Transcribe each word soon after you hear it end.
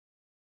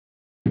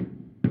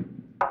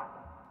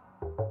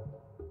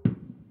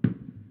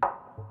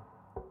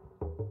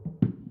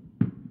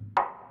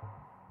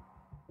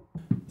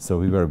So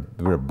we were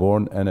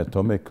born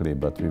anatomically,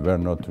 but we were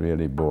not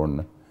really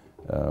born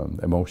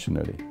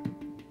emotionally.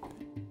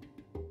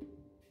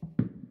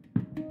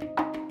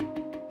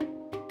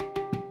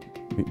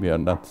 We are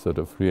not sort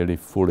of really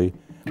fully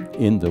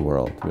in the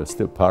world. We are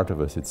still part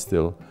of us. It's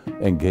still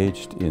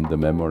engaged in the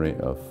memory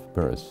of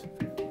birth.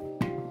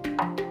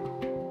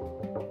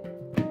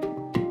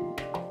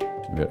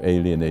 We are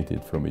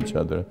alienated from each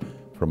other,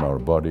 from our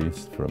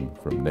bodies, from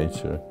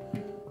nature,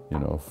 you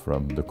know,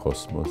 from the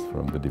cosmos,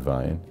 from the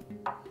divine.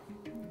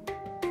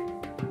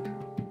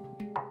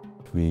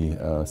 We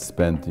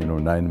spent,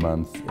 9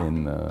 months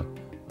in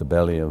the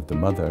belly of the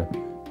mother.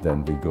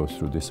 Then we go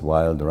through this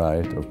wild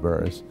ride of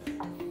birth.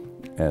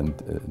 And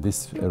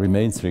this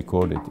remains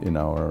recorded in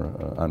our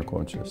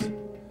unconscious.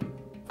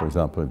 For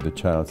example, if the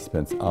child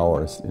spends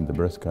hours in the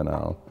birth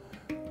canal,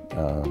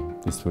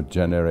 this would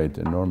generate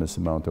an enormous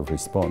amount of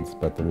response,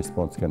 but the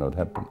response cannot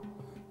happen.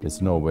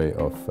 There's no way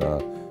of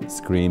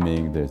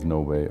screaming, there's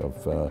no way of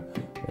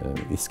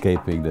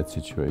escaping that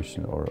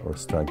situation or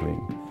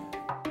struggling.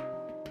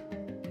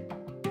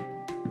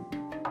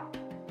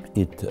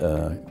 It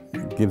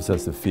gives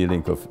us a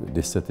feeling of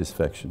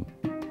dissatisfaction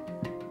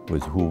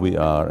with who we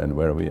are and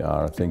where we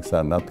are. Things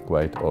are not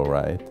quite all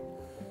right.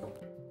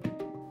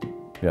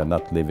 We are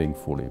not living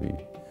fully.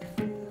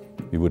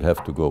 We would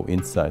have to go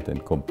inside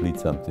and complete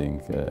something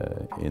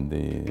in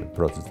the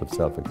process of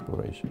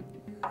self-exploration.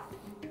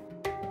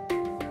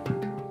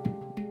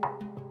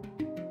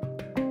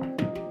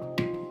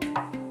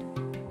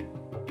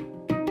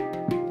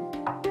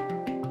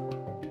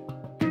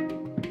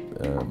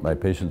 My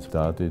patients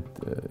started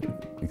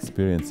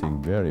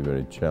experiencing very,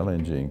 very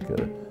challenging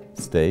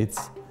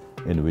states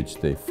in which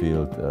they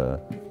feel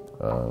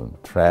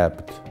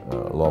trapped,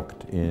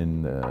 locked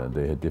in,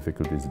 they had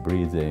difficulties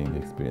breathing,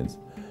 experienced,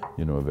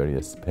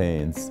 various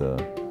pains,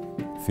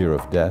 fear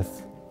of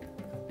death.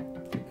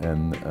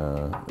 And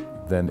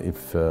then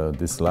if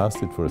this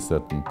lasted for a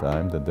certain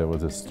time, that there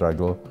was a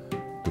struggle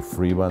to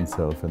free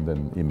oneself and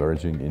then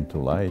emerging into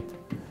light.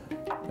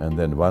 And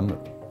then one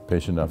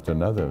patient after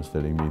another was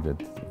telling me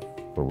that,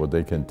 for what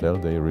they can tell,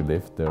 they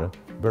relived their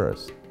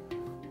birth.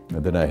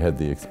 And then I had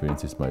the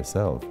experiences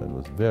myself, and it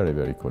was very,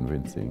 very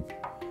convincing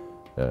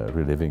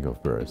reliving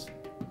of birth.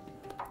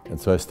 And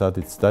so I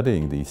started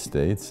studying these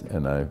states,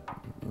 and I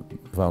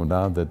found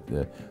out that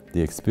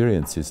the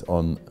experiences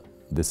on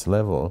this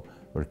level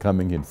were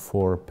coming in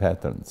 4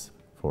 patterns,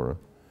 4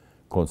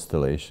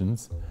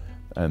 constellations,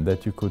 and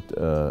that you could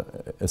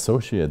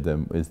associate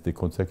them with the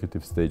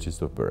consecutive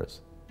stages of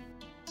birth.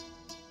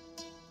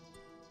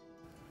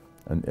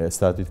 And I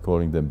started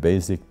calling them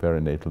basic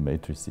perinatal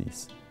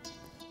matrices.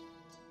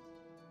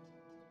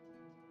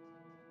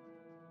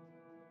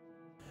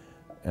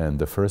 And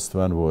the first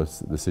one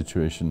was the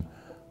situation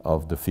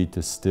of the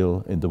fetus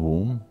still in the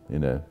womb,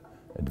 in an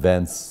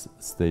advanced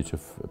stage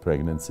of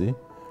pregnancy,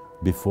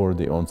 before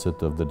the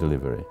onset of the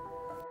delivery.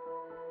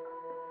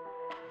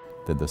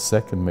 Then the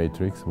second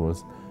matrix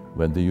was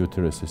when the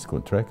uterus is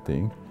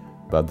contracting,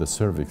 but the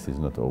cervix is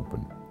not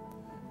open.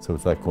 So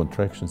it's like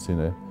contractions in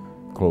a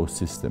closed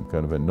system,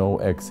 kind of a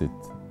no-exit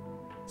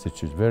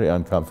situation, very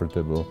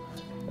uncomfortable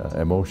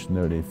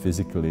emotionally,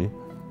 physically,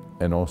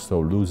 and also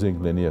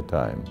losing linear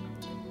time.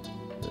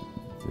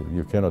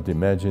 You cannot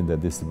imagine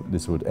that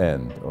this would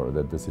end or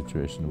that the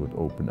situation would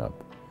open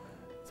up.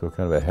 So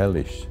kind of a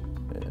hellish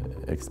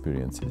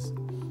experiences.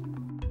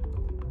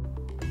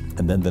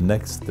 And then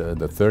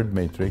the third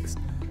matrix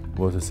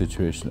was a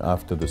situation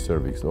after the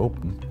cervix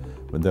opened,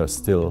 when there are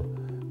still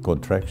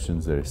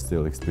contractions, there is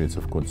still experience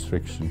of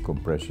constriction,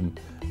 compression,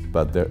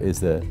 but there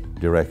is a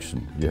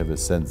direction. You have a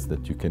sense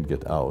that you can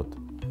get out.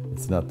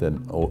 It's not a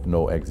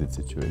no-exit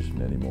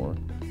situation anymore.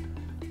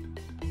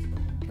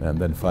 And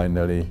then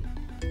finally,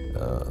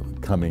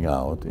 coming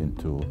out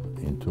into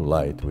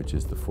light, which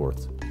is the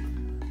fourth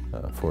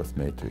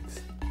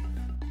matrix.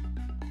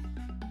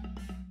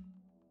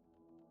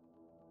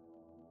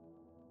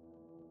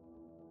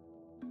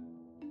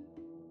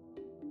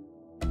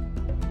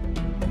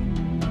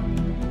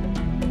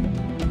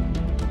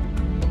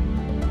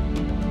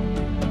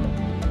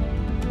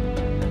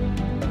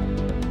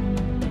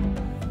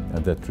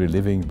 And that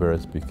reliving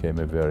birth became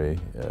a very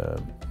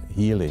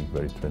healing,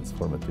 very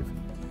transformative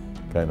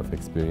kind of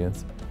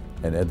experience.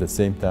 And at the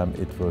same time,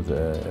 it was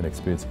an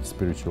experience of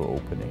spiritual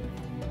opening.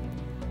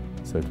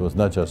 So it was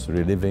not just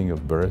reliving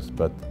of birth,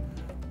 but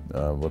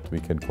what we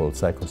can call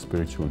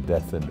psycho-spiritual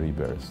death and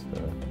rebirth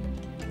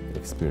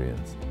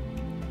experience.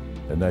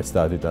 And I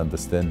started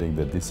understanding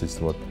that this is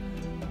what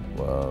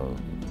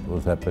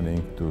was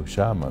happening to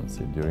shamans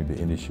during the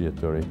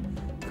initiatory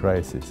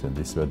crisis. And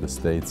these were the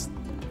states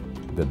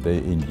that they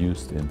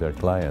induced in their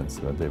clients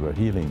when they were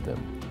healing them.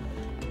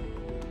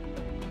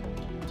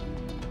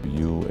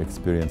 You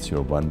experience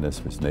your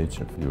oneness with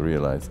nature. You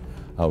realize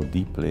how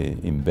deeply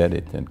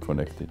embedded and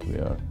connected we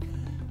are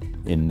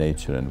in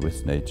nature and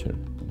with nature,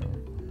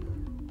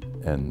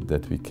 and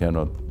that we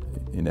cannot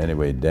in any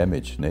way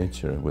damage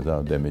nature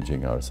without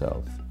damaging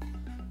ourselves.